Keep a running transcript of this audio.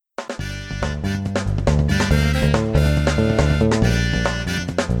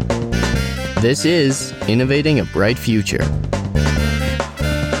This is Innovating a Bright Future.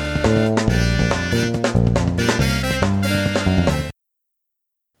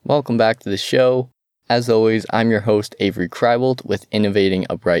 Welcome back to the show. As always, I'm your host, Avery Kreibold, with Innovating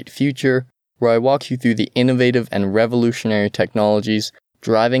a Bright Future, where I walk you through the innovative and revolutionary technologies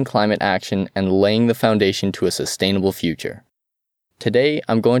driving climate action and laying the foundation to a sustainable future. Today,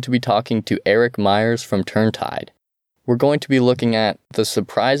 I'm going to be talking to Eric Myers from Turntide. We're going to be looking at the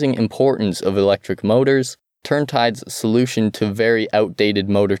surprising importance of electric motors, Turntide's solution to very outdated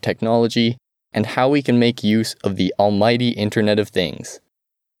motor technology, and how we can make use of the almighty Internet of Things.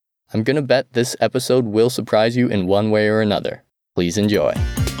 I'm gonna bet this episode will surprise you in one way or another. Please enjoy.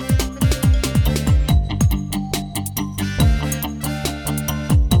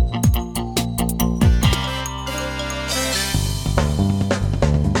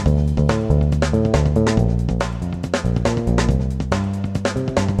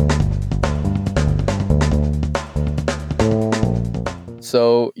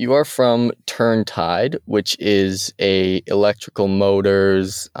 So you are from Turntide, which is a electrical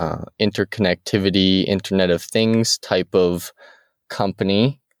motors, interconnectivity, Internet of Things type of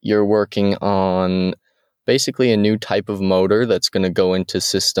company. You're working on basically a new type of motor that's going to go into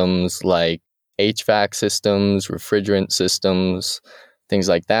systems like HVAC systems, refrigerant systems, things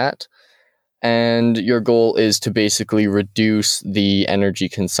like that. And your goal is to basically reduce the energy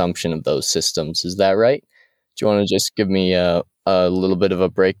consumption of those systems. Is that right? Do you want to just give me a little bit of a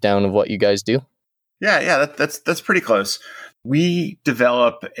breakdown of what you guys do? Yeah, that's pretty close. We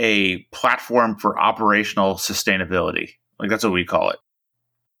develop a platform for operational sustainability. Like, that's what we call it.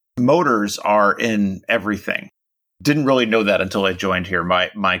 Motors are in everything. Didn't really know that until I joined here.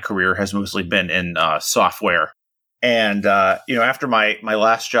 My career has mostly been in software. And, after my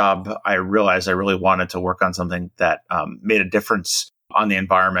last job, I realized I really wanted to work on something that made a difference on the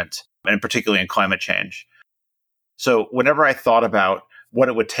environment, and particularly in climate change. So whenever I thought about what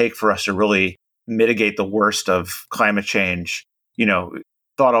it would take for us to really mitigate the worst of climate change,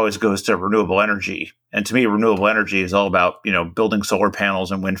 thought always goes to renewable energy. And to me, renewable energy is all about, building solar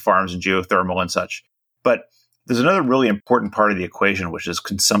panels and wind farms and geothermal and such. But there's another really important part of the equation, which is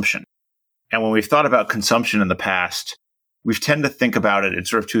consumption. And when we've thought about consumption in the past, we've tended to think about it in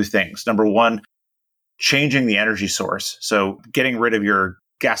sort of two things. Number one, changing the energy source. So getting rid of your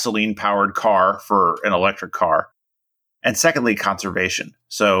gasoline-powered car for an electric car. And secondly, conservation.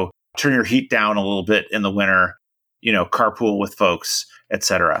 So turn your heat down a little bit in the winter, carpool with folks,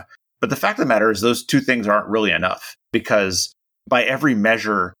 etc. But the fact of the matter is those two things aren't really enough, because by every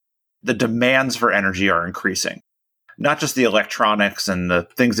measure, the demands for energy are increasing. Not just the electronics and the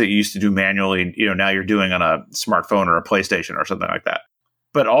things that you used to do manually, now you're doing on a smartphone or a PlayStation or something like that.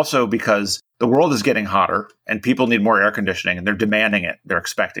 But also because the world is getting hotter and people need more air conditioning and they're demanding it, they're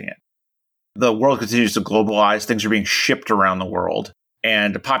expecting it. The world continues to globalize, things are being shipped around the world,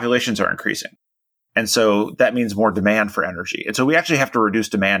 and the populations are increasing. And so that means more demand for energy. And so we actually have to reduce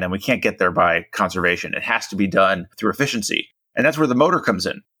demand, and we can't get there by conservation. It has to be done through efficiency. And that's where the motor comes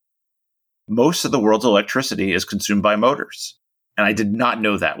in. Most of the world's electricity is consumed by motors. And I did not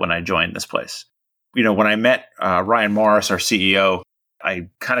know that when I joined this place. When I met Ryan Morris, our CEO, I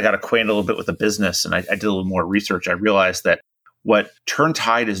kind of got acquainted a little bit with the business, and I did a little more research. I realized that what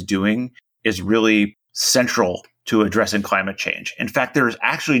Turntide is doing is really central to addressing climate change. In fact, there is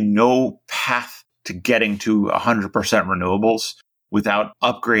actually no path to getting to 100% renewables without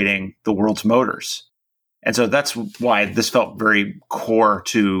upgrading the world's motors. And so that's why this felt very core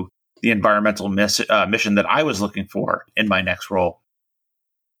to the environmental mission that I was looking for in my next role.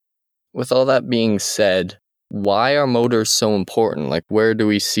 With all that being said, why are motors so important? Like, where do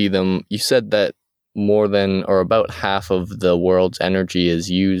we see them? You said that more than or about half of the world's energy is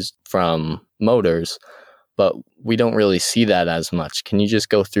used from motors, but we don't really see that as much. Can you just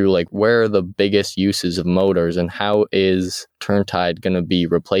go through where are the biggest uses of motors and how is Turntide going to be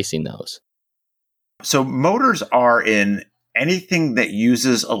replacing those? So motors are in anything that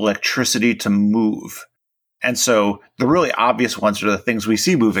uses electricity to move. And so the really obvious ones are the things we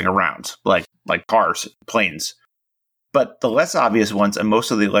see moving around, like cars, planes. But the less obvious ones, and where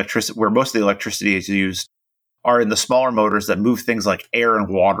most of the electricity is used, are in the smaller motors that move things like air and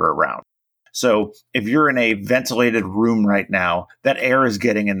water around. So if you're in a ventilated room right now, that air is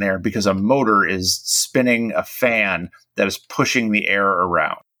getting in there because a motor is spinning a fan that is pushing the air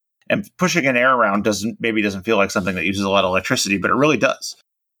around. And pushing an air around doesn't feel like something that uses a lot of electricity, but it really does.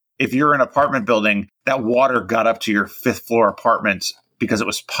 If you're in an apartment building, that water got up to your 5th floor apartment because it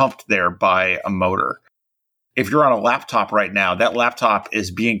was pumped there by a motor. If you're on a laptop right now, that laptop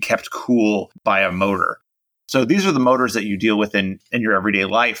is being kept cool by a motor. So these are the motors that you deal with in your everyday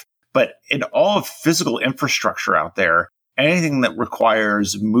life. But in all of physical infrastructure out there, anything that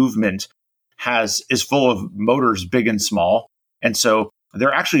requires movement is full of motors, big and small. And so there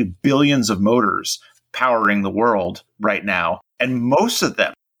are actually billions of motors powering the world right now. And most of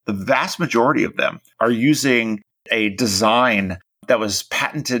them, the vast majority of them, are using a design that was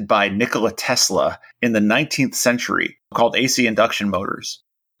patented by Nikola Tesla in the 19th century called AC induction motors.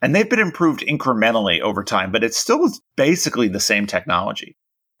 And they've been improved incrementally over time, but it's still basically the same technology.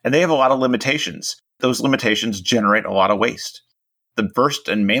 And they have a lot of limitations. Those limitations generate a lot of waste. The first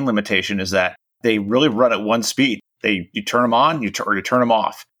and main limitation is that they really run at one speed. You turn them on, or you turn them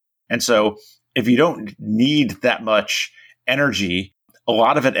off. And so if you don't need that much energy, a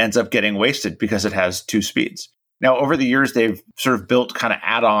lot of it ends up getting wasted because it has two speeds. Now, over the years, they've sort of built kind of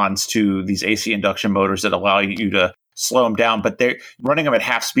add-ons to these AC induction motors that allow you to slow them down, but running them at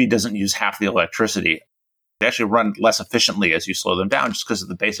half speed doesn't use half the electricity. They actually run less efficiently as you slow them down just because of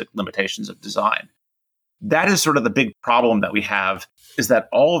the basic limitations of design. That is sort of the big problem that we have, is that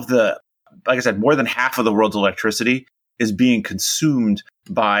all of like I said, more than half of the world's electricity is being consumed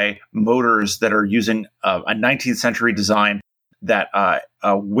by motors that are using a 19th century design that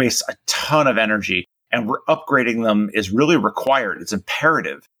wastes a ton of energy. And upgrading them is really required. It's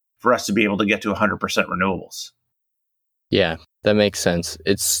imperative for us to be able to get to 100% renewables. Yeah, that makes sense.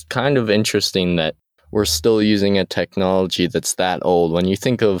 It's kind of interesting that we're still using a technology that's that old. When you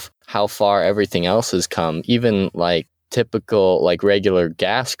think of how far everything else has come, even like typical, like regular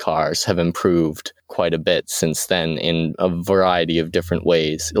gas cars have improved quite a bit since then in a variety of different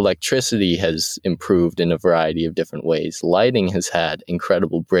ways. Electricity has improved in a variety of different ways. Lighting has had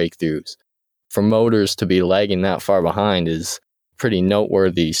incredible breakthroughs. For motors to be lagging that far behind is a pretty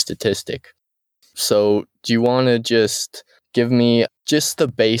noteworthy statistic. So do you want to just give me just the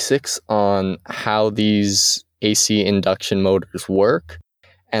basics on how these AC induction motors work,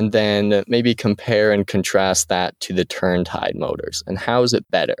 and then maybe compare and contrast that to the turn-tide motors? And how is it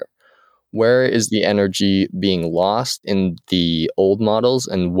better? Where is the energy being lost in the old models,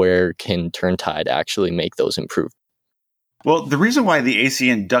 and where can turn-tide actually make those improvements? Well, the reason why the AC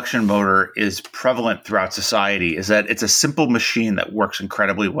induction motor is prevalent throughout society is that it's a simple machine that works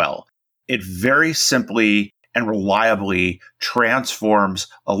incredibly well. It very simply and reliably transforms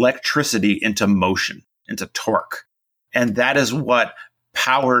electricity into motion, into torque. And that is what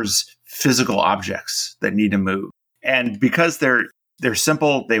powers physical objects that need to move. And because they're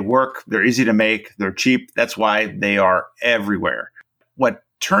simple, they work, they're easy to make, they're cheap, that's why they are everywhere. What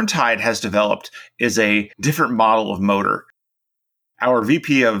Turntide has developed is a different model of motor. Our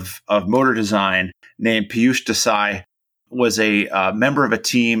VP of motor design, named Piyush Desai, was a member of a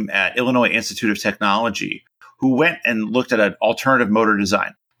team at Illinois Institute of Technology who went and looked at an alternative motor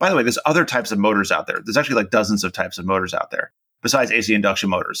design. By the way, there's other types of motors out there. There's actually like dozens of types of motors out there besides AC induction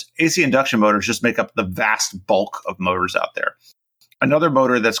motors. AC induction motors just make up the vast bulk of motors out there. Another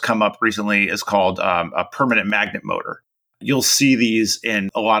motor that's come up recently is called a permanent magnet motor. You'll see these in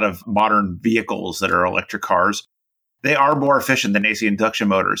a lot of modern vehicles that are electric cars. They are more efficient than AC induction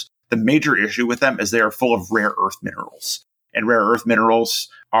motors. The major issue with them is they are full of rare earth minerals. And rare earth minerals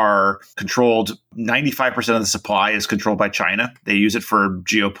are controlled, 95% of the supply is controlled by China. They use it for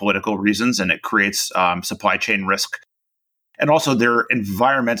geopolitical reasons, and it creates supply chain risk. And also, they're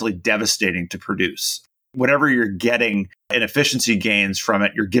environmentally devastating to produce. Whatever you're getting in efficiency gains from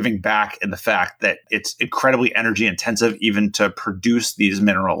it, you're giving back in the fact that it's incredibly energy intensive even to produce these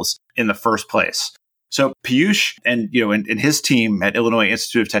minerals in the first place. So Piyush and his team at Illinois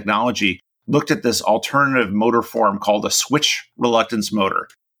Institute of Technology looked at this alternative motor form called a switch reluctance motor.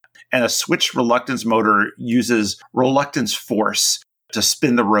 And a switch reluctance motor uses reluctance force to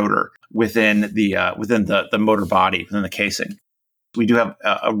spin the rotor within the motor body, within the casing. We do have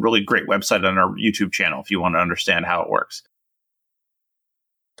a really great website on our YouTube channel if you want to understand how it works.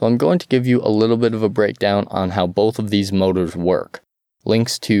 So I'm going to give you a little bit of a breakdown on how both of these motors work.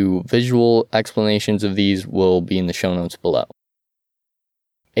 Links to visual explanations of these will be in the show notes below.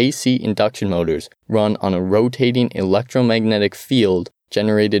 AC induction motors run on a rotating electromagnetic field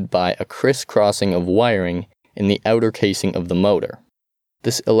generated by a crisscrossing of wiring in the outer casing of the motor.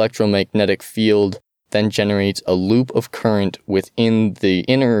 This electromagnetic field then generates a loop of current within the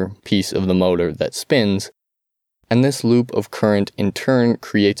inner piece of the motor that spins, and this loop of current in turn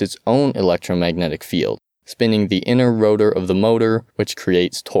creates its own electromagnetic field, spinning the inner rotor of the motor, which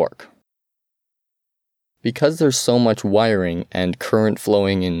creates torque. Because there's so much wiring and current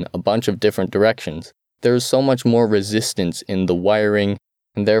flowing in a bunch of different directions, there's so much more resistance in the wiring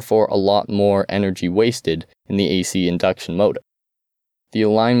and therefore a lot more energy wasted in the AC induction motor. The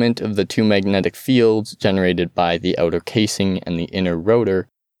alignment of the two magnetic fields generated by the outer casing and the inner rotor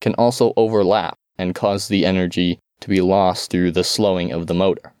can also overlap and cause the energy to be lost through the slowing of the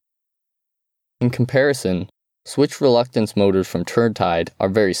motor. In comparison, switch reluctance motors from Turntide are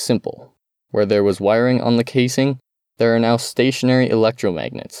very simple. Where there was wiring on the casing, there are now stationary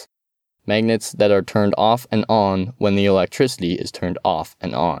electromagnets, magnets that are turned off and on when the electricity is turned off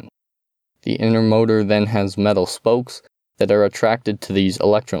and on. The inner motor then has metal spokes that are attracted to these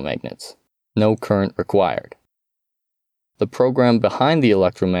electromagnets. No current required. The program behind the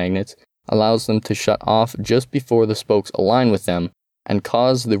electromagnets allows them to shut off just before the spokes align with them and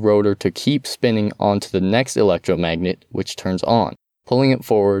cause the rotor to keep spinning onto the next electromagnet, which turns on, pulling it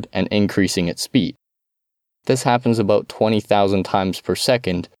forward and increasing its speed. This happens about 20,000 times per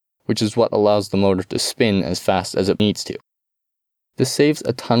second, which is what allows the motor to spin as fast as it needs to. This saves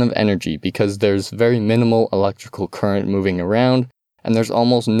a ton of energy because there's very minimal electrical current moving around, and there's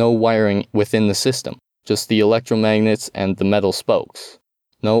almost no wiring within the system, just the electromagnets and the metal spokes.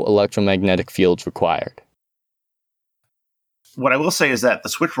 No electromagnetic fields required. What I will say is that the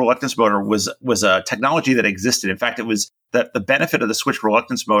switch reluctance motor was a technology that existed. In fact, it was that the benefit of the switch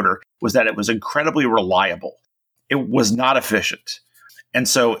reluctance motor was that it was incredibly reliable. It was not efficient. And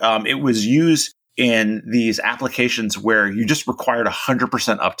so it was used in these applications where you just required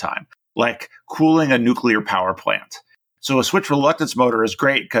 100% uptime, like cooling a nuclear power plant. So a switch reluctance motor is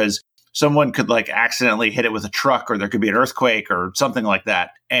great because someone could accidentally hit it with a truck, or there could be an earthquake or something like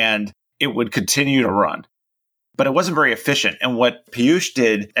that, and it would continue to run. But it wasn't very efficient. And what Piyush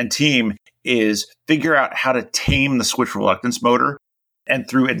did and team is figure out how to tame the switch reluctance motor. And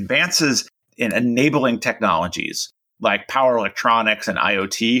through advances in enabling technologies like power electronics and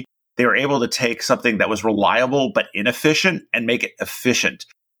IoT, they were able to take something that was reliable but inefficient and make it efficient.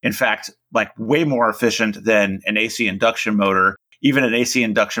 In fact, way more efficient than an AC induction motor, even an AC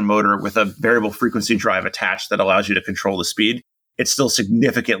induction motor with a variable frequency drive attached that allows you to control the speed. It's still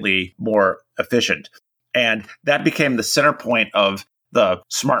significantly more efficient. And that became the center point of the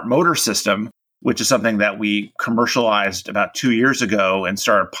smart motor system, which is something that we commercialized about 2 years ago and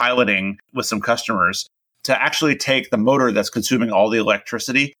started piloting with some customers to actually take the motor that's consuming all the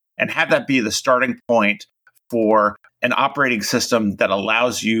electricity and have that be the starting point for an operating system that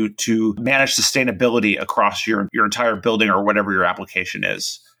allows you to manage sustainability across your entire building or whatever your application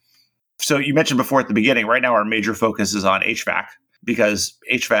is. So you mentioned before at the beginning, right now our major focus is on HVAC, because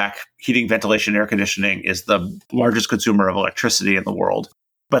HVAC, heating, ventilation, air conditioning, is the largest consumer of electricity in the world.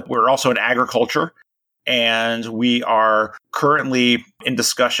 But we're also in agriculture, and we are currently in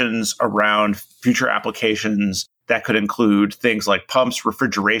discussions around future applications that could include things like pumps,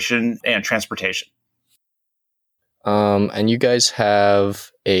 refrigeration, and transportation. And you guys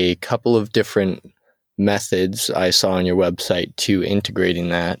have a couple of different methods I saw on your website to integrating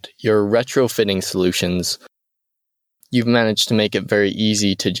that. Your retrofitting solutions, you've managed to make it very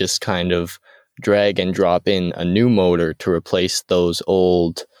easy to just kind of drag and drop in a new motor to replace those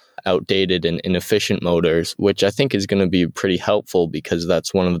old, outdated and inefficient motors, which I think is going to be pretty helpful because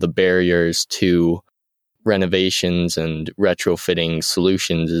that's one of the barriers to renovations and retrofitting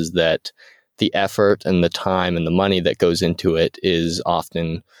solutions, is that the effort and the time and the money that goes into it is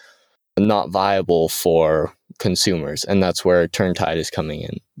often not viable for consumers, and that's where Turntide is coming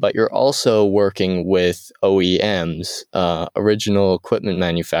in. But you're also working with OEMs, original equipment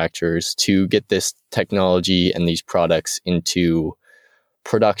manufacturers, to get this technology and these products into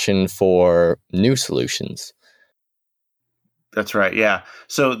production for new solutions. That's right, yeah.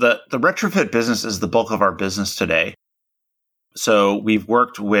 So the retrofit business is the bulk of our business today. So we've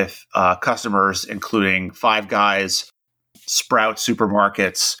worked with customers, including Five Guys, Sprout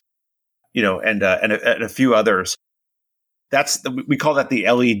supermarkets, and a few others. We call that the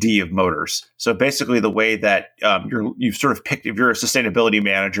LED of motors. So basically, the way that you've sort of picked, if you're a sustainability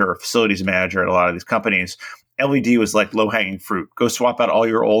manager or facilities manager at a lot of these companies, LED was like low-hanging fruit. Go swap out all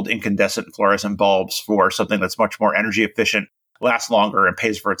your old incandescent fluorescent bulbs for something that's much more energy efficient, lasts longer, and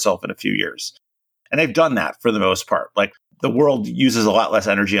pays for itself in a few years. And they've done that for the most part. The world uses a lot less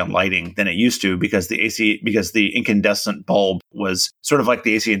energy on lighting than it used to because the incandescent bulb was sort of like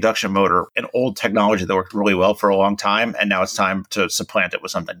the AC induction motor, an old technology that worked really well for a long time, and now it's time to supplant it with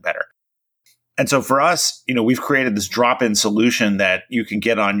something better. And so for us, we've created this drop-in solution that you can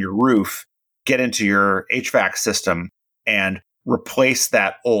get on your roof, get into your HVAC system, and replace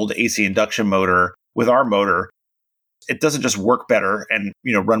that old AC induction motor with our motor. It doesn't just work better and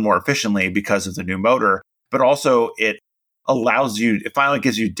run more efficiently because of the new motor, but also it finally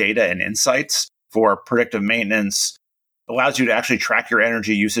gives you data and insights for predictive maintenance, allows you to actually track your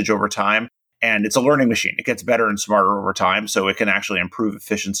energy usage over time. And it's a learning machine. It gets better and smarter over time, so it can actually improve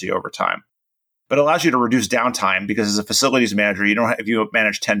efficiency over time. but it allows you to reduce downtime because as a facilities manager, if you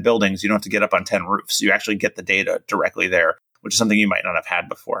manage 10 buildings, you don't have to get up on 10 roofs. You actually get the data directly there, which is something you might not have had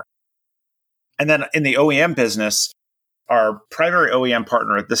before. And then in the OEM business, our primary OEM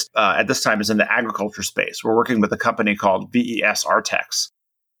partner at this time is in the agriculture space. We're working with a company called VES Artex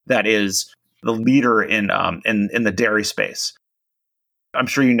that is the leader in the dairy space. I'm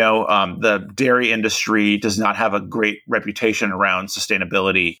sure you know the dairy industry does not have a great reputation around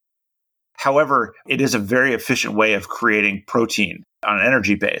sustainability. However, it is a very efficient way of creating protein on an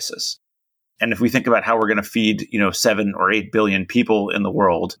energy basis. And if we think about how we're going to feed 7 or 8 billion people in the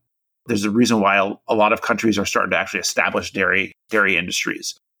world, there's a reason why a lot of countries are starting to actually establish dairy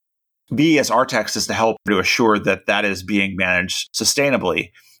industries. VES Artex is to help to assure that that is being managed sustainably,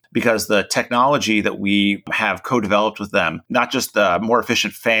 because the technology that we have co-developed with them, not just the more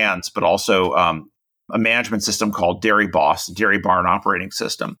efficient fans, but also a management system called Dairy Boss, Dairy Barn Operating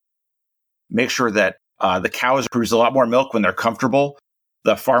System, make sure that the cows produce a lot more milk when they're comfortable.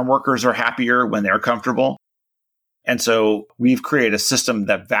 The farm workers are happier when they're comfortable. And so we've created a system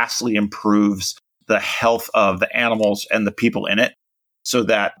that vastly improves the health of the animals and the people in it so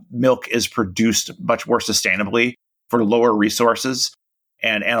that milk is produced much more sustainably for lower resources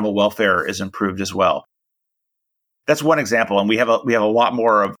and animal welfare is improved as well. That's one example. And we have a lot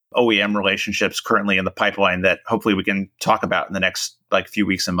more of OEM relationships currently in the pipeline that hopefully we can talk about in the next few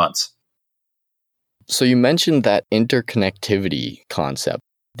weeks and months. So you mentioned that interconnectivity concept,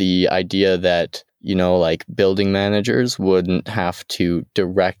 the idea that building managers wouldn't have to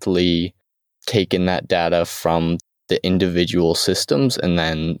directly take in that data from the individual systems and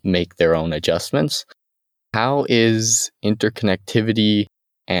then make their own adjustments. How is interconnectivity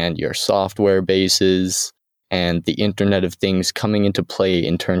and your software bases and the Internet of Things coming into play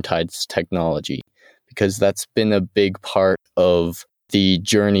in Turntide's technology? Because that's been a big part of the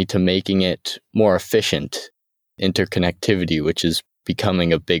journey to making it more efficient, interconnectivity, which is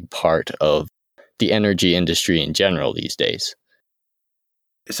becoming a big part of the energy industry in general these days.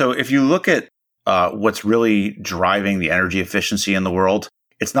 So if you look at what's really driving the energy efficiency in the world,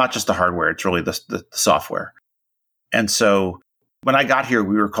 it's not just the hardware, it's really the software. And so when I got here,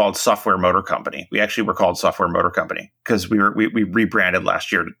 we were called Software Motor Company. We actually were called Software Motor Company because we rebranded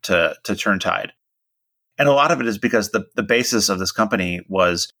last year to Turntide. And a lot of it is because the basis of this company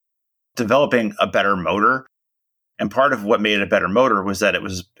was developing a better motor. And part of what made it a better motor was that it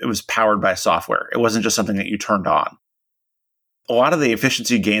was powered by software. It wasn't just something that you turned on. A lot of the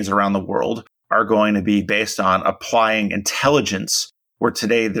efficiency gains around the world are going to be based on applying intelligence, where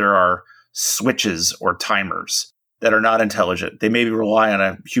today there are switches or timers that are not intelligent. They maybe rely on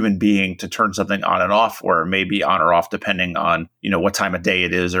a human being to turn something on and off, or maybe on or off depending on what time of day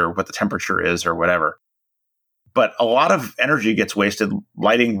it is or what the temperature is or whatever. But a lot of energy gets wasted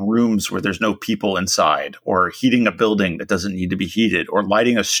lighting rooms where there's no people inside, or heating a building that doesn't need to be heated, or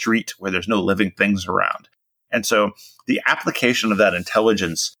lighting a street where there's no living things around. And so the application of that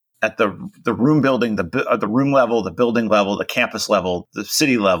intelligence at the room building, the room level, the building level, the campus level, the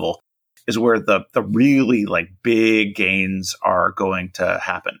city level is where the really big gains are going to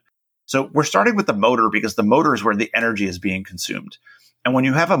happen. So we're starting with the motor because the motor is where the energy is being consumed. And when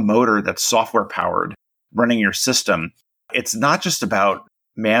you have a motor that's software powered, running your system, it's not just about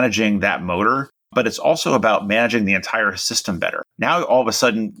managing that motor, but it's also about managing the entire system better. Now, all of a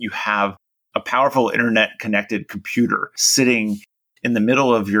sudden, you have a powerful internet-connected computer sitting in the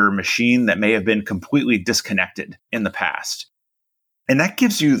middle of your machine that may have been completely disconnected in the past. And that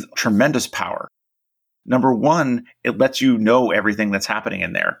gives you tremendous power. Number one, it lets you know everything that's happening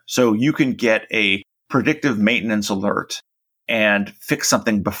in there. So you can get a predictive maintenance alert and fix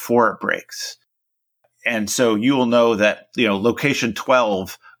something before it breaks. And so you will know that, location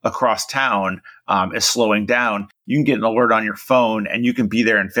 12 across town is slowing down. You can get an alert on your phone and you can be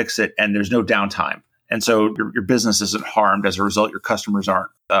there and fix it, and there's no downtime. And so your business isn't harmed as a result. Your customers aren't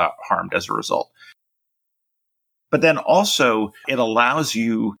harmed as a result. But then also it allows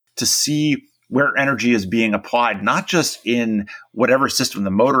you to see where energy is being applied, not just in whatever system the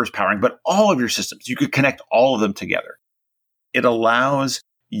motor is powering, but all of your systems. You could connect all of them together. It allows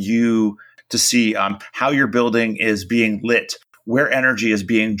you to see how your building is being lit, where energy is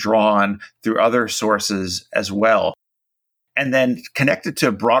being drawn through other sources as well, and then connected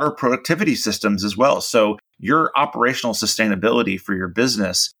to broader productivity systems as well. So your operational sustainability for your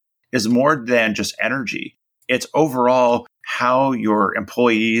business is more than just energy. It's overall how your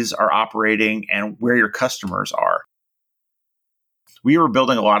employees are operating and where your customers are. We were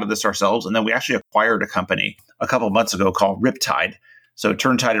building a lot of this ourselves, and then we actually acquired a company a couple of months ago called Riptide. So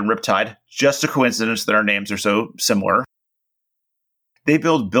Turntide and Riptide, just a coincidence that our names are so similar. They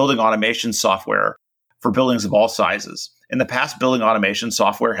build building automation software for buildings of all sizes. In the past, building automation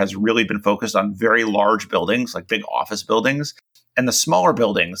software has really been focused on very large buildings, like big office buildings, and the smaller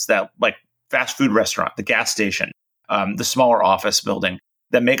buildings that like fast food restaurant, the gas station, the smaller office building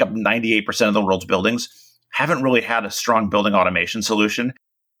that make up 98% of the world's buildings haven't really had a strong building automation solution.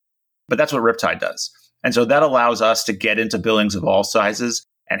 But that's what Riptide does. And so that allows us to get into buildings of all sizes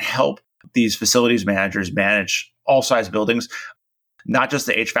and help these facilities managers manage all size buildings, not just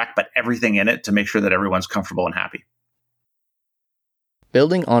the HVAC, but everything in it to make sure that everyone's comfortable and happy.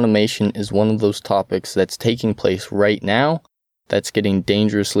 Building automation is one of those topics that's taking place right now that's getting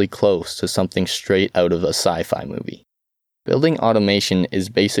dangerously close to something straight out of a sci-fi movie. Building automation is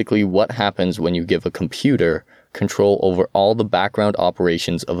basically what happens when you give a computer control over all the background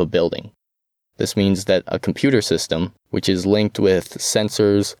operations of a building. This means that a computer system, which is linked with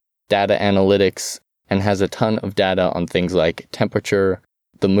sensors, data analytics, and has a ton of data on things like temperature,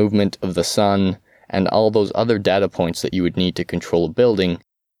 the movement of the sun, and all those other data points that you would need to control a building,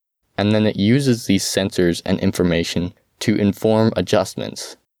 and then it uses these sensors and information to inform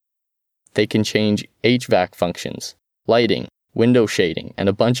adjustments. They can change HVAC functions, lighting, window shading, and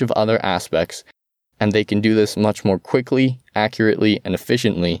a bunch of other aspects, and they can do this much more quickly, accurately, and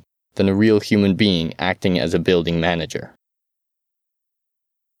efficiently than a real human being acting as a building manager.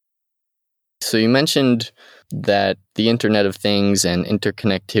 So you mentioned that the Internet of Things and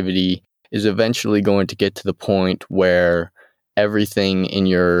interconnectivity is eventually going to get to the point where everything in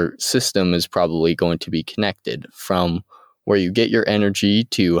your system is probably going to be connected, from where you get your energy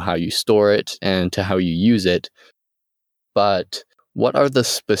to how you store it and to how you use it. But what are the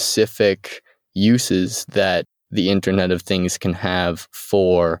specific uses that the Internet of Things can have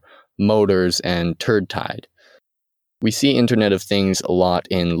for motors and turd tide? We see Internet of Things a lot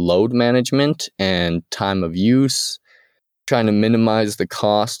in load management and time of use, trying to minimize the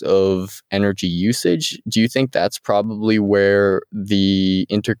cost of energy usage. Do you think that's probably where the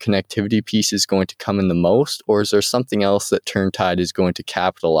interconnectivity piece is going to come in the most, or is there something else that Turntide is going to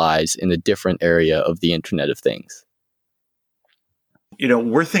capitalize in a different area of the Internet of Things?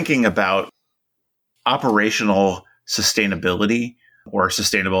 We're thinking about operational sustainability or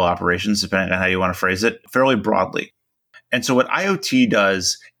sustainable operations, depending on how you want to phrase it, fairly broadly. And so what IoT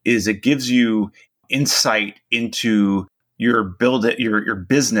does is it gives you insight into your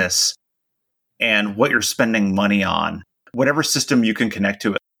business and what you're spending money on, whatever system you can connect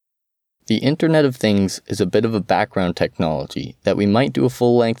to it. The Internet of Things is a bit of a background technology that we might do a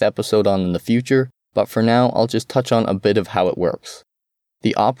full-length episode on in the future, but for now I'll just touch on a bit of how it works.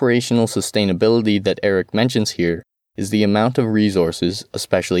 The operational sustainability that Eric mentions here is the amount of resources,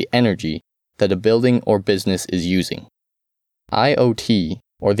 especially energy, that a building or business is using. IoT,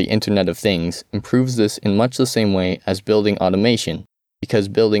 or the Internet of Things, improves this in much the same way as building automation, because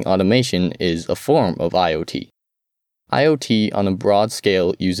building automation is a form of IoT. IoT on a broad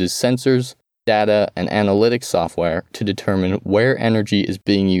scale uses sensors, data, and analytics software to determine where energy is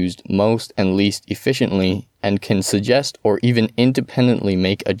being used most and least efficiently, and can suggest or even independently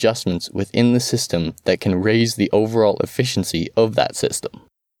make adjustments within the system that can raise the overall efficiency of that system.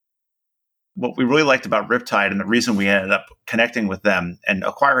 What we really liked about Riptide, and the reason we ended up connecting with them and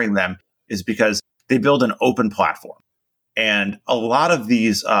acquiring them, is because they build an open platform. And a lot of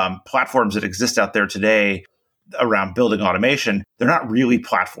these platforms that exist out there today around building automation, they're not really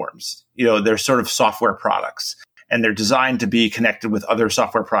platforms. They're sort of software products, and they're designed to be connected with other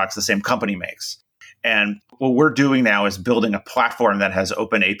software products the same company makes. And what we're doing now is building a platform that has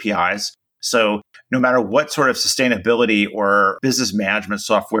open APIs. So no matter what sort of sustainability or business management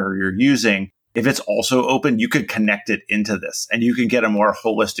software you're using, if it's also open, you could connect it into this, and you can get a more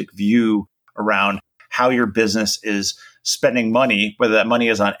holistic view around how your business is spending money, whether that money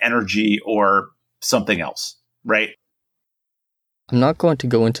is on energy or something else, right? I'm not going to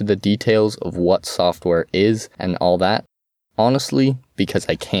go into the details of what software is and all that, honestly, because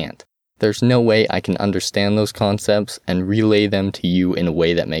I can't. There's no way I can understand those concepts and relay them to you in a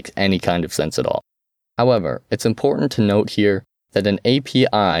way that makes any kind of sense at all. However, it's important to note here that an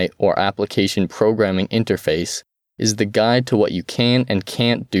API, or application programming interface, is the guide to what you can and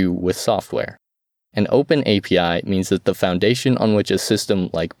can't do with software. An open API means that the foundation on which a system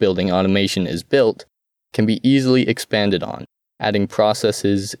like building automation is built can be easily expanded on, adding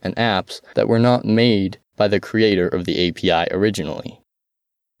processes and apps that were not made by the creator of the API originally.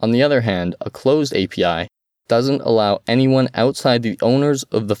 On the other hand, a closed API doesn't allow anyone outside the owners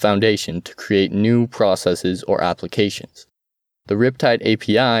of the foundation to create new processes or applications. The Riptide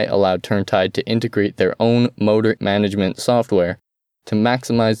API allowed Turntide to integrate their own motor management software to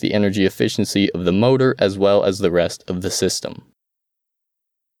maximize the energy efficiency of the motor as well as the rest of the system.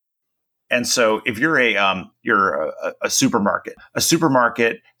 And so if you're a supermarket, a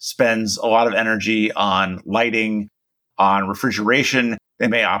supermarket spends a lot of energy on lighting, on refrigeration. They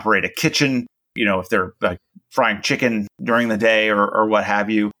may operate a kitchen, if they're like frying chicken during the day or what have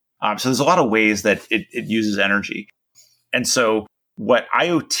you. So there's a lot of ways that it uses energy. And so what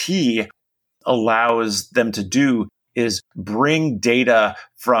IoT allows them to do is bring data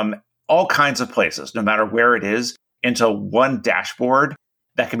from all kinds of places, no matter where it is, into one dashboard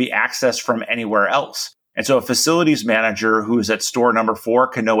that can be accessed from anywhere else. And so a facilities manager who's at store number 4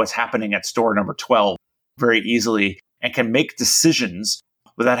 can know what's happening at store number 12 very easily and can make decisions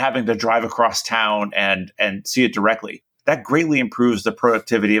without having to drive across town and see it directly. That greatly improves the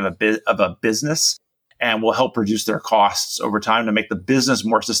productivity of a business and will help reduce their costs over time to make the business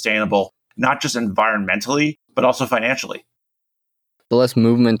more sustainable, not just environmentally, but also financially. The less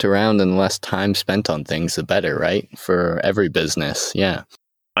movement around and less time spent on things, the better, right? For every business. Yeah.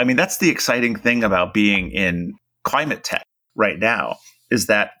 I mean, that's the exciting thing about being in climate tech right now is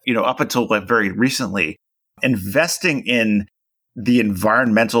that, up until very recently, investing in the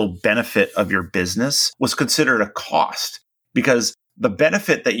environmental benefit of your business was considered a cost because the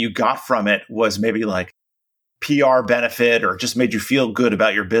benefit that you got from it was maybe like PR benefit or just made you feel good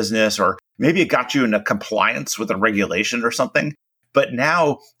about your business, or maybe it got you into compliance with a regulation or something. But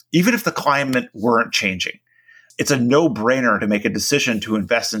now, even if the climate weren't changing, it's a no-brainer to make a decision to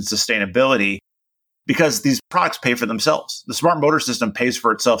invest in sustainability because these products pay for themselves. The smart motor system pays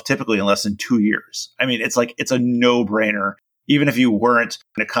for itself typically in less than 2 years. I mean, it's a no-brainer. Even if you weren't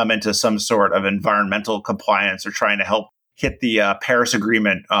going to come into some sort of environmental compliance or trying to help hit the Paris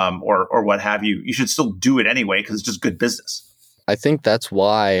Agreement or what have you, you should still do it anyway because it's just good business. I think that's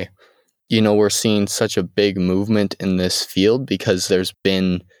why, we're seeing such a big movement in this field because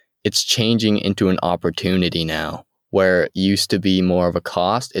it's changing into an opportunity now where it used to be more of a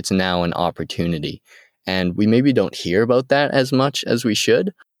cost. It's now an opportunity. And we maybe don't hear about that as much as we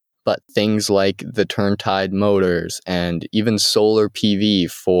should. But things like the turn-tied motors and even solar PV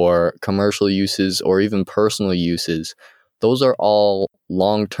for commercial uses or even personal uses, those are all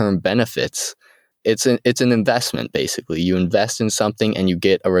long-term benefits. It's an investment, basically. You invest in something and you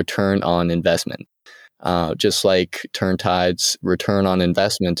get a return on investment. Just like turn-tied's return on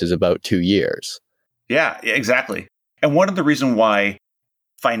investment is about 2 years. Yeah, exactly. And one of the reasons why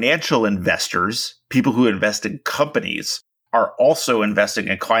financial investors, people who invest in companies, are also investing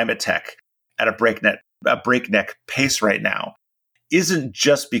in climate tech at a breakneck pace right now isn't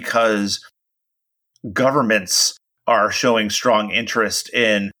just because governments are showing strong interest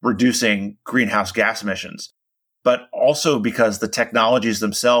in reducing greenhouse gas emissions, but also because the technologies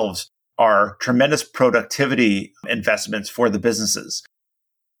themselves are tremendous productivity investments for the businesses.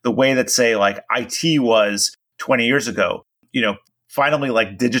 The way that, say, like IT was 20 years ago, finally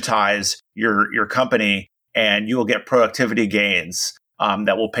digitize your company and you will get productivity gains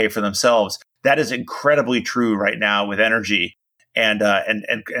that will pay for themselves. That is incredibly true right now with energy and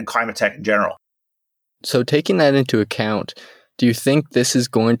climate tech in general. So taking that into account, do you think this is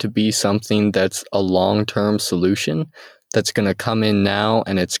going to be something that's a long-term solution that's going to come in now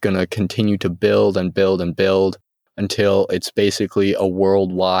and it's going to continue to build and build and build until it's basically a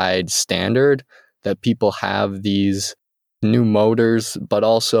worldwide standard that people have these new motors, but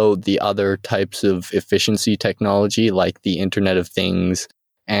also the other types of efficiency technology like the Internet of Things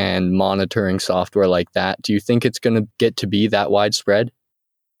and monitoring software like that? Do you think it's going to get to be that widespread?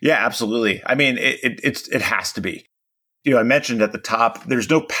 Yeah, absolutely. I mean, it has to be. I mentioned at the top, there's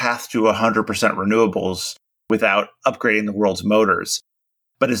no path to 100% renewables without upgrading the world's motors.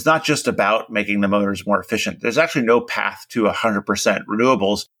 But it's not just about making the motors more efficient. There's actually no path to 100%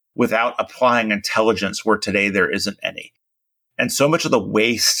 renewables without applying intelligence where today there isn't any. And so much of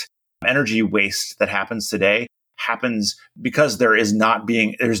the energy waste that happens today happens because there's not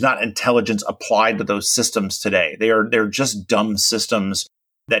intelligence applied to those systems today. They're just dumb systems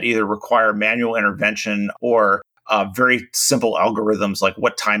that either require manual intervention or very simple algorithms like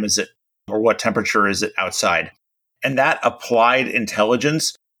what time is it or what temperature is it outside. And that applied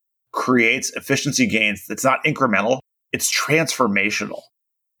intelligence creates efficiency gains that's not incremental, it's transformational.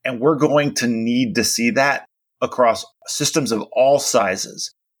 And we're going to need to see that across systems of all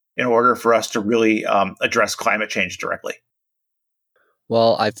sizes in order for us to really address climate change directly.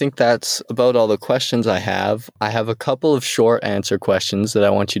 Well, I think that's about all the questions I have. I have a couple of short answer questions that I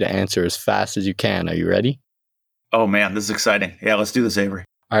want you to answer as fast as you can. Are you ready? Oh man, this is exciting. Yeah, let's do this, Avery.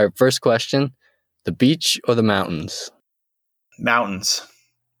 All right, first question. The beach or the mountains? Mountains.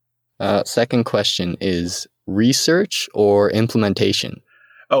 Second question is research or implementation?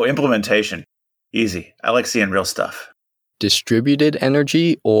 Oh, implementation. Easy. I like seeing real stuff. distributed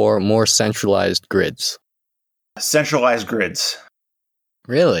energy or more centralized grids? Centralized grids.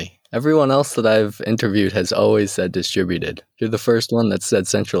 Really? Everyone else that I've interviewed has always said distributed. You're the first one that said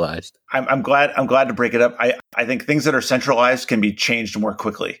centralized. I'm glad to break it up. I think things that are centralized can be changed more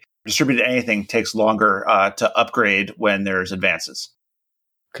quickly. Distributed anything takes longer to upgrade when there's advances.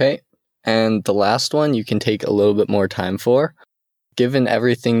 Okay. And the last one you can take a little bit more time for. Given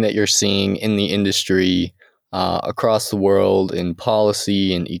everything that you're seeing in the industry, across the world, in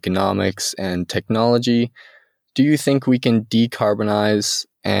policy and economics and technology, do you think we can decarbonize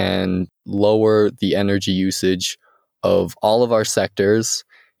and lower the energy usage of all of our sectors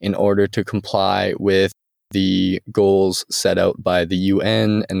in order to comply with the goals set out by the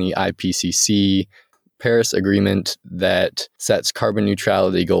UN and the IPCC Paris Agreement that sets carbon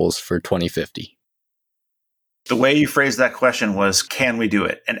neutrality goals for 2050? The way you phrased that question was, can we do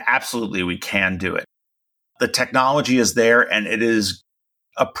it? And absolutely, we can do it. The technology is there, and it is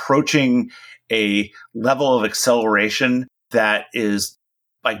approaching a level of acceleration that is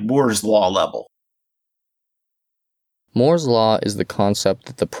like Moore's Law level. Moore's Law is the concept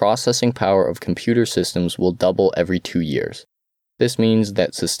that the processing power of computer systems will double every 2 years. This means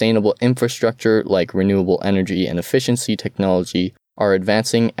that sustainable infrastructure like renewable energy and efficiency technology are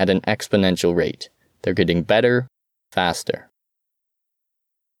advancing at an exponential rate. They're getting better, faster.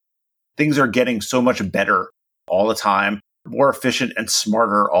 Things are getting so much better all the time, more efficient and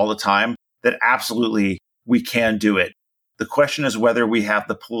smarter all the time, that absolutely we can do it. The question is whether we have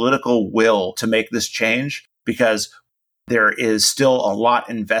the political will to make this change, because there is still a lot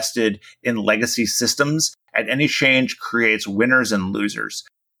invested in legacy systems, and any change creates winners and losers.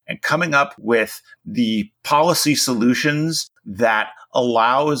 And coming up with the policy solutions that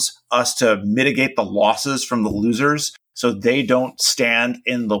allows us to mitigate the losses from the losers so they don't stand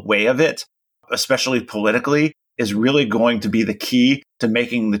in the way of it, especially politically, is really going to be the key to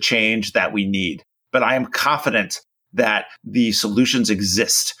making the change that we need. But I am confident that the solutions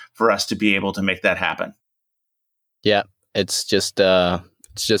exist for us to be able to make that happen. Yeah, it's just a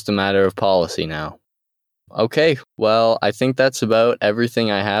matter of policy now. Okay, well, I think that's about everything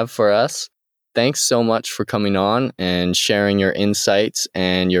I have for us. Thanks so much for coming on and sharing your insights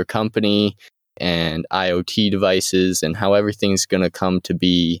and your company and IoT devices and how everything's going to come to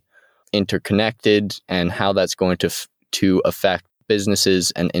be interconnected and how that's going to affect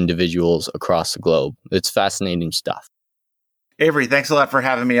businesses and individuals across the globe. It's fascinating stuff. Avery, thanks a lot for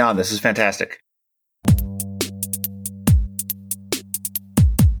having me on. This is fantastic.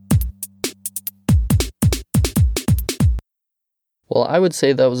 Well, I would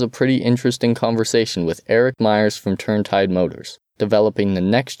say that was a pretty interesting conversation with Eric Myers from Turntide Motors, developing the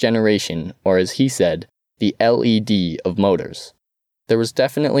next generation, or as he said, the LED of motors. There was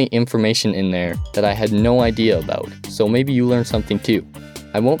definitely information in there that I had no idea about, so maybe you learned something too.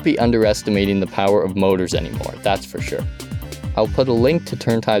 I won't be underestimating the power of motors anymore, that's for sure. I'll put a link to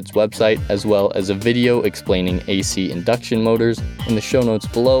Turntide's website as well as a video explaining AC induction motors in the show notes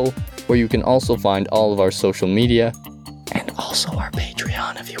below, where you can also find all of our social media and also our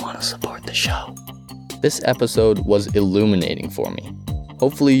Patreon if you want to support the show. This episode was illuminating for me.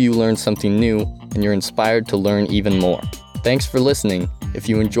 Hopefully you learned something new and you're inspired to learn even more. Thanks for listening. If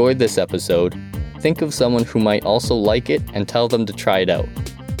you enjoyed this episode, think of someone who might also like it and tell them to try it out.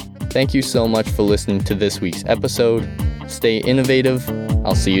 Thank you so much for listening to this week's episode. Stay innovative.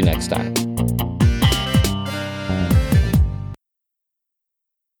 I'll see you next time.